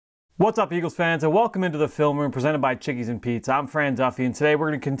What's up, Eagles fans, and welcome into the Film Room presented by Chickies and Pete's. I'm Fran Duffy, and today we're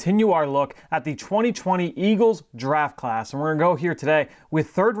going to continue our look at the 2020 Eagles draft class. And we're going to go here today with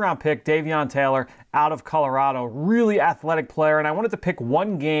third-round pick Davion Taylor out of Colorado. Really athletic player, and I wanted to pick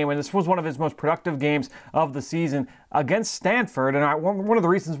one game, and this was one of his most productive games of the season against Stanford. And one of the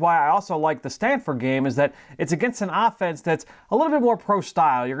reasons why I also like the Stanford game is that it's against an offense that's a little bit more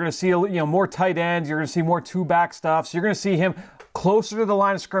pro-style. You're going to see more tight ends. You're going to see more two-back stuff. So you're going to see him closer to the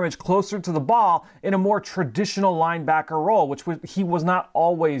line of scrimmage, closer to the ball in a more traditional linebacker role, which he was not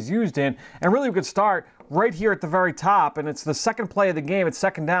always used in. And really we could start right here at the very top, and it's the second play of the game. It's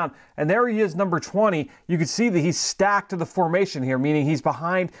second down, and there he is, number 20. You can see that he's stacked to the formation here, meaning he's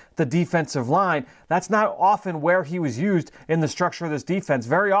behind the defensive line. That's not often where he was used in the structure of this defense.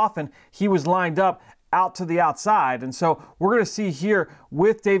 Very often he was lined up out to the outside. And so we're going to see here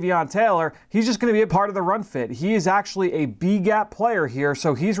with Davion Taylor, he's just going to be a part of the run fit. He is actually a B-gap player here,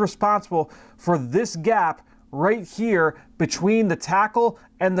 so he's responsible for this gap right here between the tackle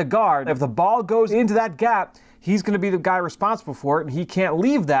and the guard. If the ball goes into that gap, he's going to be the guy responsible for it, and he can't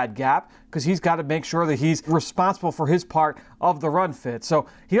leave that gap because he's got to make sure that he's responsible for his part of the run fit. So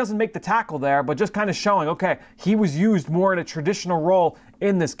he doesn't make the tackle there, but just kind of showing, okay, he was used more in a traditional role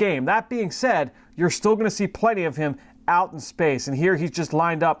in this game. That being said, you're still going to see plenty of him out in space. And here he's just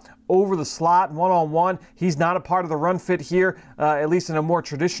lined up over the slot, one-on-one. He's not a part of the run fit here, at least in a more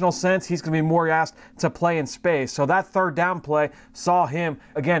traditional sense. He's going to be more asked to play in space. So that third down play saw him,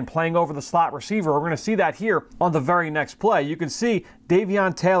 again, playing over the slot receiver. We're going to see that here on the very next play. You can see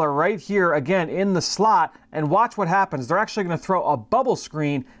Davion Taylor right here, again, in the slot. And watch what happens. They're actually going to throw a bubble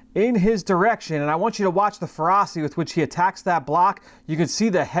screen in his direction, and I want you to watch the ferocity with which he attacks that block. You can see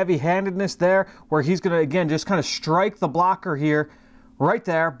the heavy-handedness there, where he's going to, again, just kind of strike the blocker here, right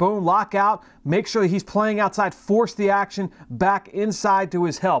there, boom, lock out, make sure that he's playing outside, force the action back inside to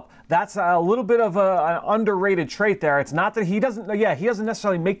his help. That's a little bit of an underrated trait there. It's not that he doesn't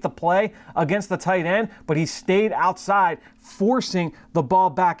necessarily make the play against the tight end, but he stayed outside, forcing the ball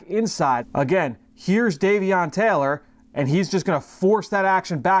back inside. Again, here's Davion Taylor, and he's just going to force that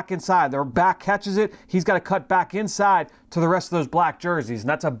action back inside. Their back catches it. He's got to cut back inside to the rest of those black jerseys. And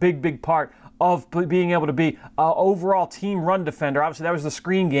that's a big, big part of being able to be an overall team run defender. Obviously, that was the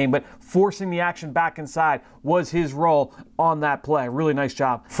screen game, but forcing the action back inside was his role on that play. Really nice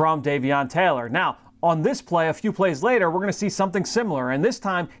job from Davion Taylor. Now, on this play, a few plays later, we're going to see something similar. And this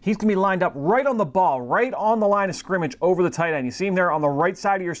time, he's going to be lined up right on the ball, right on the line of scrimmage over the tight end. You see him there on the right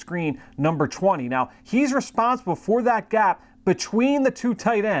side of your screen, number 20. Now, he's responsible for that gap between the two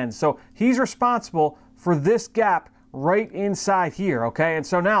tight ends. So he's responsible for this gap right inside here, okay? And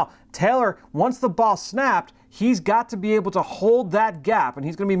so now, Taylor, once the ball snapped, he's got to be able to hold that gap, and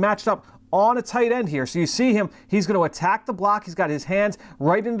he's going to be matched up on a tight end here. So you see him, he's going to attack the block. He's got his hands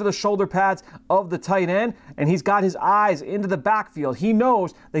right into the shoulder pads of the tight end, and he's got his eyes into the backfield. He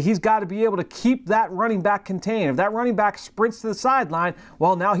knows that he's got to be able to keep that running back contained. If that running back sprints to the sideline,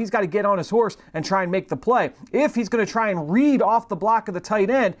 well, now he's got to get on his horse and try and make the play. If he's going to try and read off the block of the tight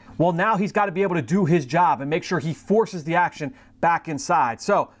end, well, now he's got to be able to do his job and make sure he forces the action back inside.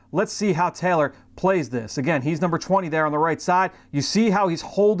 So let's see how Taylor plays this. Again, he's number 20 there on the right side. You see how he's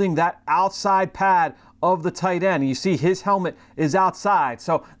holding that outside pad of the tight end. You see his helmet is outside.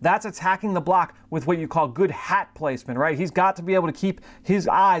 So that's attacking the block with what you call good hat placement, right? He's got to be able to keep his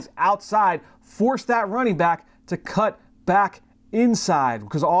eyes outside, force that running back to cut back inside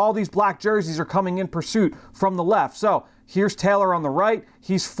because all these black jerseys are coming in pursuit from the left. So here's Taylor on the right.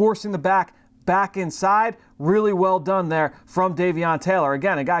 He's forcing the back inside. Really well done there from Davion Taylor.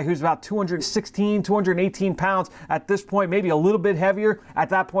 Again, a guy who's about 216, 218 pounds at this point, maybe a little bit heavier at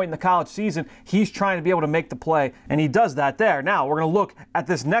that point in the college season. He's trying to be able to make the play, and he does that there. Now, we're going to look at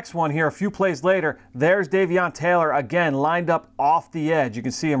this next one here a few plays later. There's Davion Taylor, again, lined up off the edge. You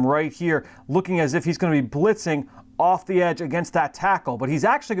can see him right here looking as if he's going to be blitzing off the edge against that tackle, but he's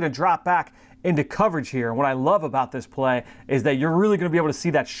actually going to drop back into coverage here. And what I love about this play is that you're really going to be able to see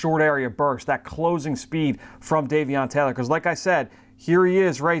that short area burst, that closing speed from Davion Taylor. Because like I said, here he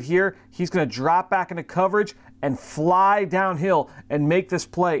is right here. He's going to drop back into coverage and fly downhill and make this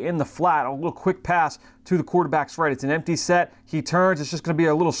play in the flat. A little quick pass to the quarterback's right. It's an empty set. He turns. It's just going to be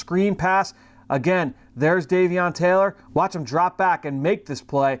a little screen pass. Again, there's Davion Taylor. Watch him drop back and make this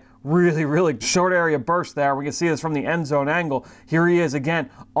play. Really, really short area burst there. We can see this from the end zone angle. Here he is again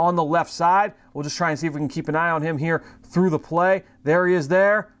on the left side. We'll just try and see if we can keep an eye on him here through the play. There he is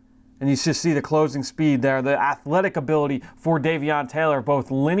there. And you just see the closing speed there, the athletic ability for Davion Taylor, both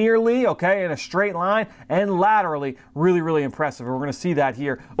linearly, okay, in a straight line, and laterally. Really, really impressive. And we're going to see that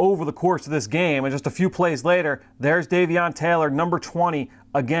here over the course of this game. And just a few plays later, there's Davion Taylor, number 20,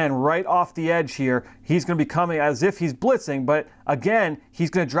 again, right off the edge here. He's going to be coming as if he's blitzing, but again, he's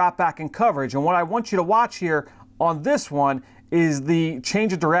going to drop back in coverage. And what I want you to watch here on this one is the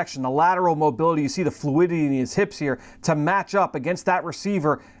change of direction, the lateral mobility. You see the fluidity in his hips here to match up against that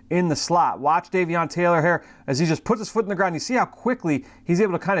receiver in the slot. Watch Davion Taylor here as he just puts his foot in the ground. You see how quickly he's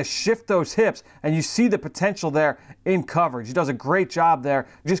able to kind of shift those hips, and you see the potential there in coverage. He does a great job there.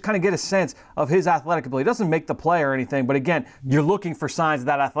 You just kind of get a sense of his athletic ability. He doesn't make the play or anything, but again, you're looking for signs of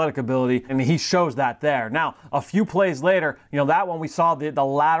that athletic ability, and he shows that there. Now, a few plays later, that one we saw the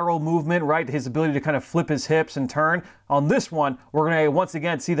lateral movement, right? His ability to kind of flip his hips and turn. On this one, we're going to once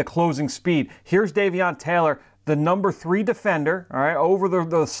again see the closing speed. Here's Davion Taylor, the number 3 defender, all right, over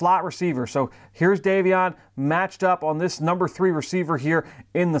the slot receiver. So here's Davion matched up on this number 3 receiver here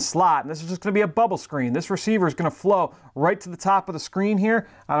in the slot. And this is just going to be a bubble screen. This receiver is going to flow right to the top of the screen here.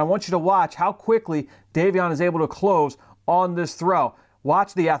 And I want you to watch how quickly Davion is able to close on this throw.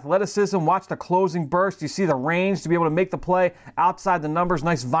 Watch the athleticism, watch the closing burst. You see the range to be able to make the play outside the numbers.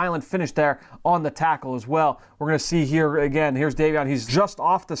 Nice violent finish there on the tackle as well. We're going to see here again, here's Davion. He's just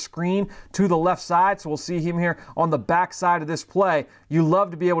off the screen to the left side, so we'll see him here on the back side of this play. You love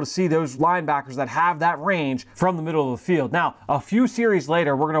to be able to see those linebackers that have that range from the middle of the field. Now, a few series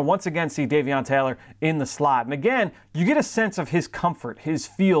later, we're going to once again see Davion Taylor in the slot. And again, you get a sense of his comfort, his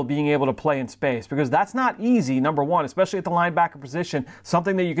feel being able to play in space, because that's not easy, number one, especially at the linebacker position.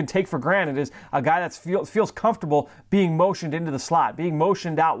 Something that you can take for granted is a guy that feels comfortable being motioned into the slot, being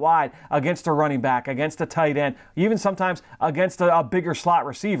motioned out wide against a running back, against a tight end, even sometimes against a bigger slot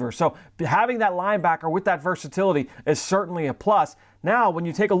receiver. So having that linebacker with that versatility is certainly a plus. Now, when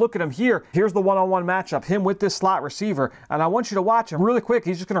you take a look at him here, here's the one-on-one matchup, him with this slot receiver. And I want you to watch him really quick.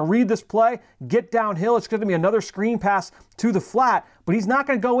 He's just going to read this play, get downhill. It's going to be another screen pass to the flat, but he's not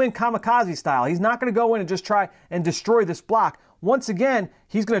going to go in kamikaze style. He's not going to go in and just try and destroy this block. Once again,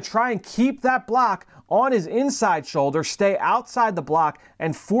 he's going to try and keep that block on his inside shoulder, stay outside the block,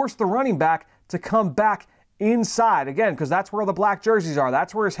 and force the running back to come back inside. Again, because that's where the black jerseys are.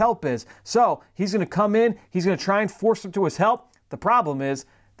 That's where his help is. So he's going to come in. He's going to try and force him to his help. The problem is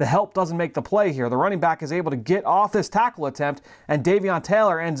the help doesn't make the play here. The running back is able to get off this tackle attempt, and Davion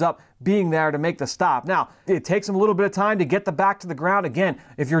Taylor ends up being there to make the stop. Now, it takes him a little bit of time to get the back to the ground. Again,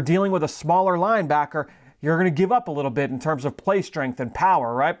 if you're dealing with a smaller linebacker, you're going to give up a little bit in terms of play strength and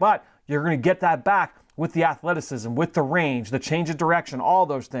power, right? But you're going to get that back with the athleticism, with the range, the change of direction, all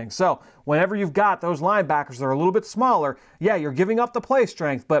those things. So whenever you've got those linebackers that are a little bit smaller, yeah, you're giving up the play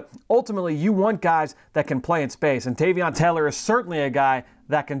strength, but ultimately you want guys that can play in space. And Davion Taylor is certainly a guy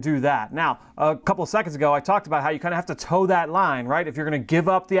that can do that. Now, a couple of seconds ago, I talked about how you kind of have to toe that line, right? If you're going to give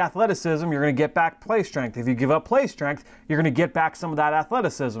up the athleticism, you're going to get back play strength. If you give up play strength, you're going to get back some of that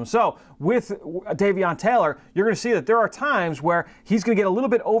athleticism. So with Davion Taylor, you're going to see that there are times where he's going to get a little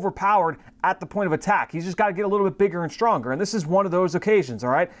bit overpowered at the point of attack. He's just got to get a little bit bigger and stronger. And this is one of those occasions, all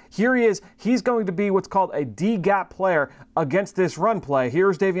right? Here he is. He's going to be what's called a D-gap player against this run play.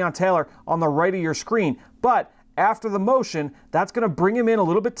 Here's Davion Taylor on the right of your screen. But after the motion, that's going to bring him in a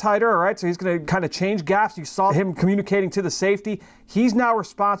little bit tighter, all right? So he's going to kind of change gaps. You saw him communicating to the safety. He's now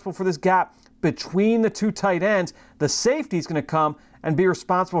responsible for this gap between the two tight ends. The safety is going to come and be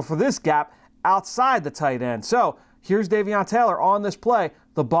responsible for this gap outside the tight end. So here's Davion Taylor on this play.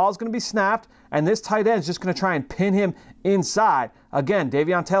 The ball's going to be snapped, and this tight end is just going to try and pin him inside. Again,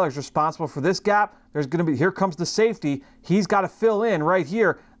 Davion Taylor is responsible for this gap. There's going to be, here comes the safety. He's got to fill in right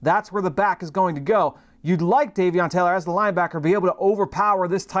here. That's where the back is going to go. You'd like Davion Taylor, as the linebacker, be able to overpower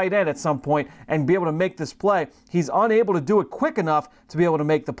this tight end at some point and be able to make this play. He's unable to do it quick enough to be able to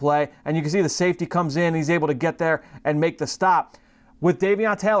make the play. And you can see the safety comes in. He's able to get there and make the stop. With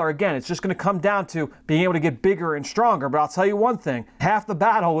Davion Taylor, again, it's just going to come down to being able to get bigger and stronger. But I'll tell you one thing, half the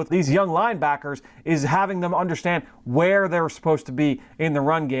battle with these young linebackers is having them understand where they're supposed to be in the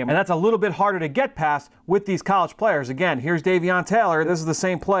run game. And that's a little bit harder to get past with these college players. Again, here's Davion Taylor. This is the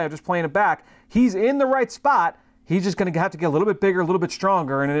same play. I'm just playing it back. He's in the right spot. He's just going to have to get a little bit bigger, a little bit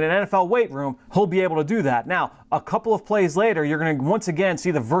stronger. And in an NFL weight room, he'll be able to do that. Now, a couple of plays later, you're going to once again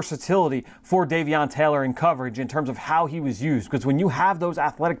see the versatility for Davion Taylor in coverage in terms of how he was used. Because when you have those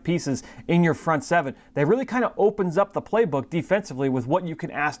athletic pieces in your front seven, they really kind of opens up the playbook defensively with what you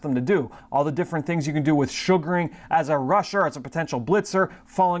can ask them to do. All the different things you can do with sugaring as a rusher, as a potential blitzer,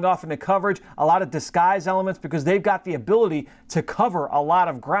 falling off into coverage, a lot of disguise elements because they've got the ability to cover a lot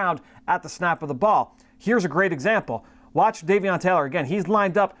of ground at the snap of the ball. Here's a great example. Watch Davion Taylor. Again, he's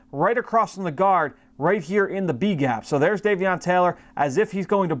lined up right across from the guard right here in the B gap. So there's Davion Taylor as if he's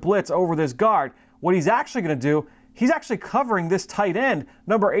going to blitz over this guard. What he's actually going to do, he's actually covering this tight end,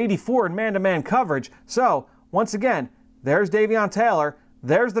 number 84, in man-to-man coverage. So once again, there's Davion Taylor.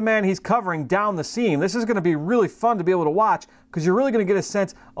 there's the man he's covering down the seam. This is going to be really fun to be able to watch because you're really going to get a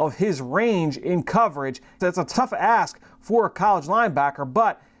sense of his range in coverage. That's a tough ask for a college linebacker,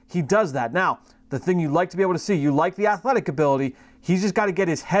 but he does that. Now, the thing you'd like to be able to see, you like the athletic ability. He's just got to get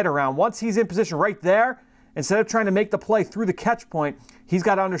his head around. Once he's in position right there, instead of trying to make the play through the catch point, he's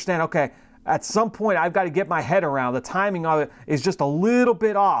got to understand, okay, at some point I've got to get my head around. The timing of it is just a little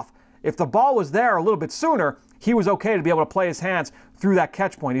bit off. If the ball was there a little bit sooner, he was okay to be able to play his hands through that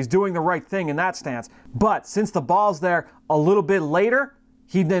catch point. He's doing the right thing in that stance. But since the ball's there a little bit later,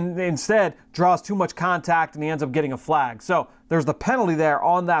 he then instead draws too much contact and he ends up getting a flag. So there's the penalty there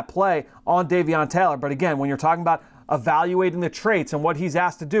on that play on Davion Taylor. But again, when you're talking about evaluating the traits and what he's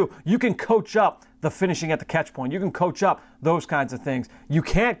asked to do, you can coach up the finishing at the catch point. You can coach up those kinds of things. You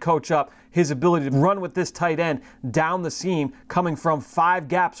can't coach up his ability to run with this tight end down the seam, coming from 5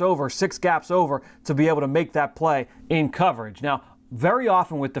 gaps over, 6 gaps over, to be able to make that play in coverage. Now, very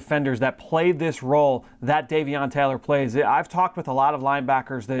often with defenders that play this role that Davion Taylor plays, I've talked with a lot of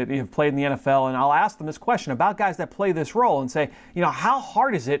linebackers that have played in the NFL, and I'll ask them this question about guys that play this role and say, you know, how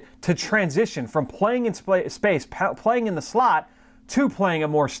hard is it to transition from playing in space, playing in the slot, to playing a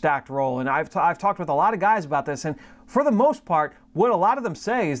more stacked role? And I've talked with a lot of guys about this, and for the most part, what a lot of them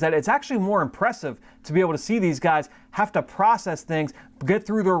say is that it's actually more impressive to be able to see these guys have to process things, get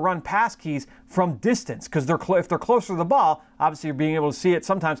through their run pass keys from distance, because if they're closer to the ball, obviously you're being able to see it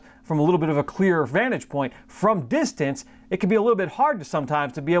sometimes from a little bit of a clearer vantage point. From distance, it can be a little bit hard to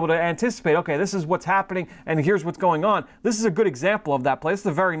sometimes to be able to anticipate, okay, this is what's happening and here's what's going on. This is a good example of that play. This is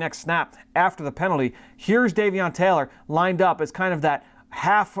the very next snap after the penalty. Here's Davion Taylor lined up as kind of that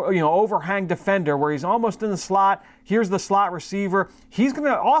half, overhang defender where he's almost in the slot. Here's the slot receiver. He's going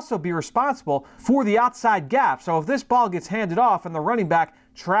to also be responsible for the outside gap. So if this ball gets handed off and the running back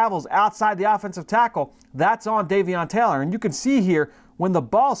travels outside the offensive tackle, that's on Davion Taylor. And you can see here when the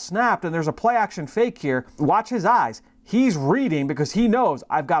ball snapped and there's a play action fake here, watch his eyes. He's reading because he knows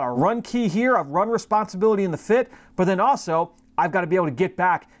I've got a run key here, I've run responsibility in the fit, but then also I've got to be able to get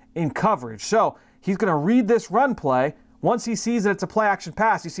back in coverage. So he's going to read this run play. Once he sees that it's a play action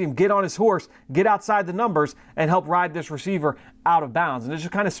pass, you see him get on his horse, get outside the numbers, and help ride this receiver out of bounds. And it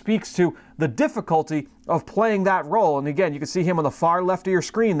just kind of speaks to the difficulty of playing that role. And again, you can see him on the far left of your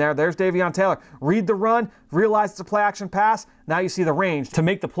screen there. There's Davion Taylor. Read the run, realize it's a play action pass. Now you see the range to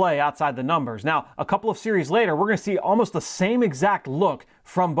make the play outside the numbers. Now, a couple of series later, we're going to see almost the same exact look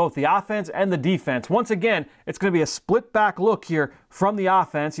from both the offense and the defense. Once again, it's going to be a split back look here from the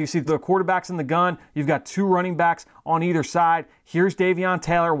offense. You see the quarterback's in the gun. You've got 2 running backs on either side. Here's Davion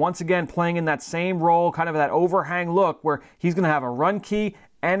Taylor once again playing in that same role, kind of that overhang look where he's going to have a run key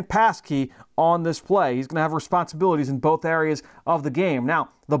and pass key on this play. He's going to have responsibilities in both areas of the game. Now,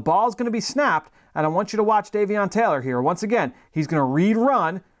 the ball's going to be snapped, and I want you to watch Davion Taylor here. Once again, he's going to read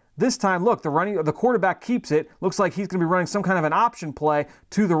run. This time, look, the quarterback keeps it. Looks like he's going to be running some kind of an option play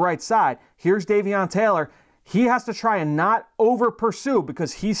to the right side. Here's Davion Taylor. He has to try and not over-pursue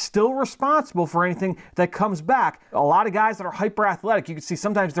because he's still responsible for anything that comes back. A lot of guys that are hyper-athletic, you can see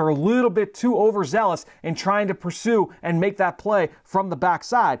sometimes they're a little bit too overzealous in trying to pursue and make that play from the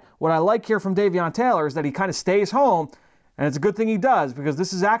backside. What I like here from Davion Taylor is that he kind of stays home, and it's a good thing he does because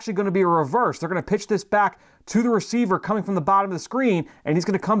this is actually going to be a reverse. They're going to pitch this back to the receiver coming from the bottom of the screen, and he's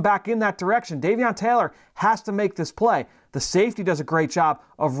going to come back in that direction. Davion Taylor has to make this play. The safety does a great job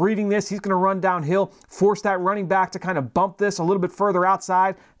of reading this. He's going to run downhill, force that running back to kind of bump this a little bit further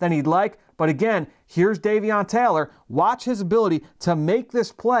outside than he'd like. But again, here's Davion Taylor. Watch his ability to make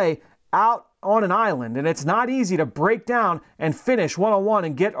this play out on an island, and it's not easy to break down and finish one-on-one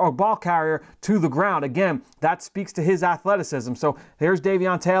and get a ball carrier to the ground. Again, that speaks to his athleticism. So there's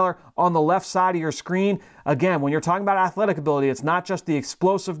Davion Taylor on the left side of your screen. Again, when you're talking about athletic ability, it's not just the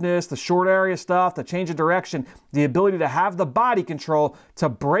explosiveness, the short area stuff, the change of direction, the ability to have the body control to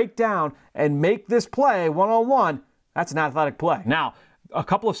break down and make this play one-on-one. That's an athletic play. Now, a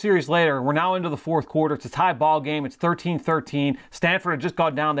couple of series later, we're now into the fourth quarter. It's a tie ball game. It's 13-13. Stanford had just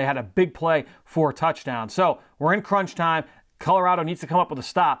gone down. They had a big play for a touchdown. So we're in crunch time. Colorado needs to come up with a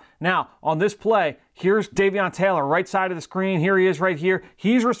stop. Now, on this play, here's Davion Taylor, right side of the screen. Here he is right here.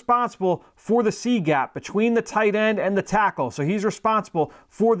 He's responsible for the C gap between the tight end and the tackle. So he's responsible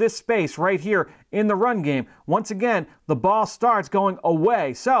for this space right here in the run game. Once again, the ball starts going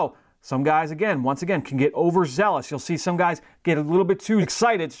away. So some guys, once again, can get overzealous. You'll see some guys get a little bit too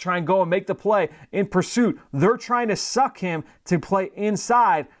excited to try and go and make the play in pursuit. They're trying to suck him to play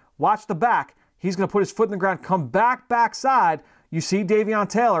inside. Watch the back. He's going to put his foot in the ground, come backside. You see Davion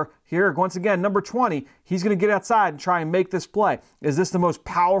Taylor. here, once again, number 20, he's going to get outside and try and make this play. Is this the most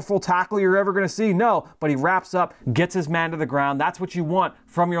powerful tackle you're ever going to see? No, but he wraps up, gets his man to the ground. That's what you want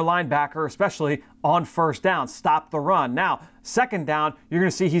from your linebacker, especially on first down. Stop the run. Now, second down, you're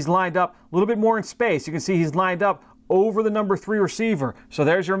going to see he's lined up a little bit more in space. You can see he's lined up over the number 3 receiver. So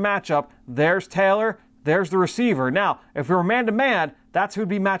there's your matchup. There's Taylor. There's the receiver. Now, if we were man-to-man, that's who would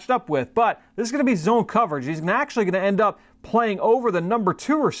be matched up with. But this is going to be zone coverage. He's actually going to end up playing over the number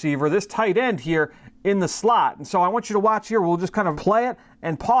 2 receiver, this tight end here in the slot. And so I want you to watch here. We'll just kind of play it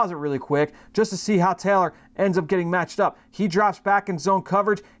and pause it really quick just to see how Taylor ends up getting matched up. He drops back in zone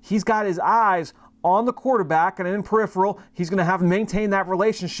coverage. He's got his eyes on the quarterback, and in peripheral, he's going to have to maintain that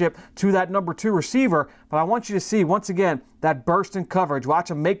relationship to that number 2 receiver. But I want you to see, once again, that burst in coverage.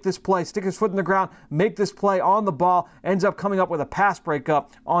 Watch him make this play, stick his foot in the ground, make this play on the ball, ends up coming up with a pass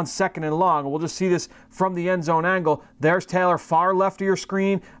breakup on 2nd and long. We'll just see this from the end zone angle. There's Taylor, far left of your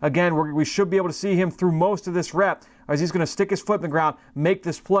screen. Again, we should be able to see him through most of this rep as he's going to stick his foot in the ground, make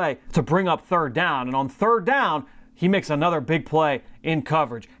this play to bring up 3rd down. And on 3rd down, he makes another big play in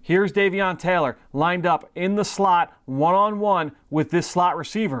coverage. Here's Davion Taylor lined up in the slot, one-on-one with this slot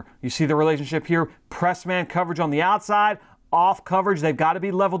receiver. You see the relationship here, press man coverage on the outside, off coverage. They've got to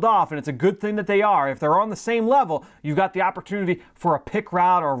be leveled off, and it's a good thing that they are. If they're on the same level, you've got the opportunity for a pick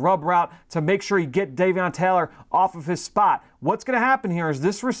route or a rub route to make sure you get Davion Taylor off of his spot. What's going to happen here is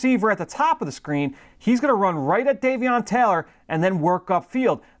this receiver at the top of the screen, he's going to run right at Davion Taylor and then work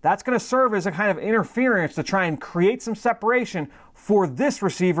upfield. That's going to serve as a kind of interference to try and create some separation for this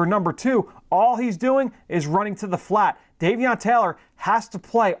receiver, number 2. All he's doing is running to the flat. Davion Taylor has to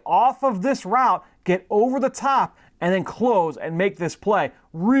play off of this route, get over the top, and then close and make this play.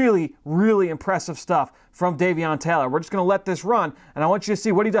 Really, really impressive stuff from Davion Taylor. We're just going to let this run, and I want you to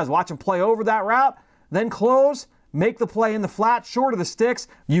see what he does. Watch him play over that route, then close, make the play in the flat, short of the sticks.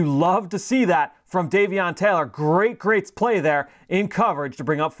 You love to see that from Davion Taylor. Great, great play there in coverage to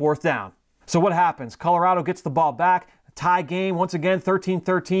bring up 4th down. So what happens? Colorado gets the ball back. Tie game, once again,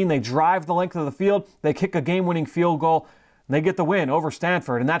 13-13. They drive the length of the field. They kick a game-winning field goal. And they get the win over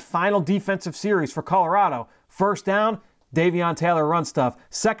Stanford. And that final defensive series for Colorado, 1st down, Davion Taylor runs stuff.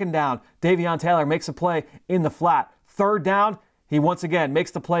 2nd down, Davion Taylor makes a play in the flat. 3rd down, he once again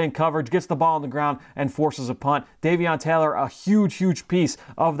makes the play in coverage, gets the ball on the ground, and forces a punt. Davion Taylor, a huge, huge piece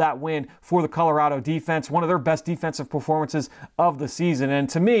of that win for the Colorado defense. One of their best defensive performances of the season. And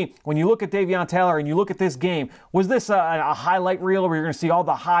to me, when you look at Davion Taylor and you look at this game, was this a highlight reel where you're going to see all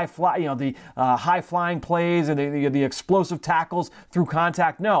the high flying plays and the explosive tackles through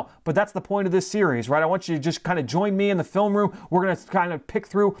contact? No, but that's the point of this series, right? I want you to just kind of join me in the film room. We're going to kind of pick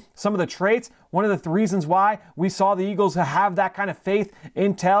through some of the traits. One of the reasons why we saw the Eagles have that kind of faith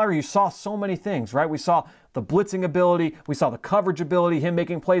in Taylor, you saw so many things, right? We saw the blitzing ability, we saw the coverage ability, him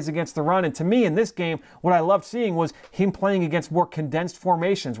making plays against the run. And to me, in this game, what I loved seeing was him playing against more condensed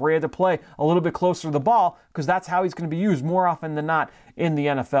formations where he had to play a little bit closer to the ball because that's how he's going to be used more often than not in the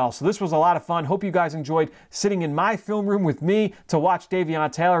NFL. So this was a lot of fun. Hope you guys enjoyed sitting in my film room with me to watch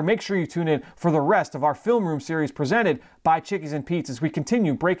Davion Taylor. Make sure you tune in for the rest of our film room series presented by Chickies and Pete's as we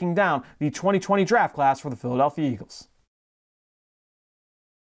continue breaking down the 2020 draft class for the Philadelphia Eagles.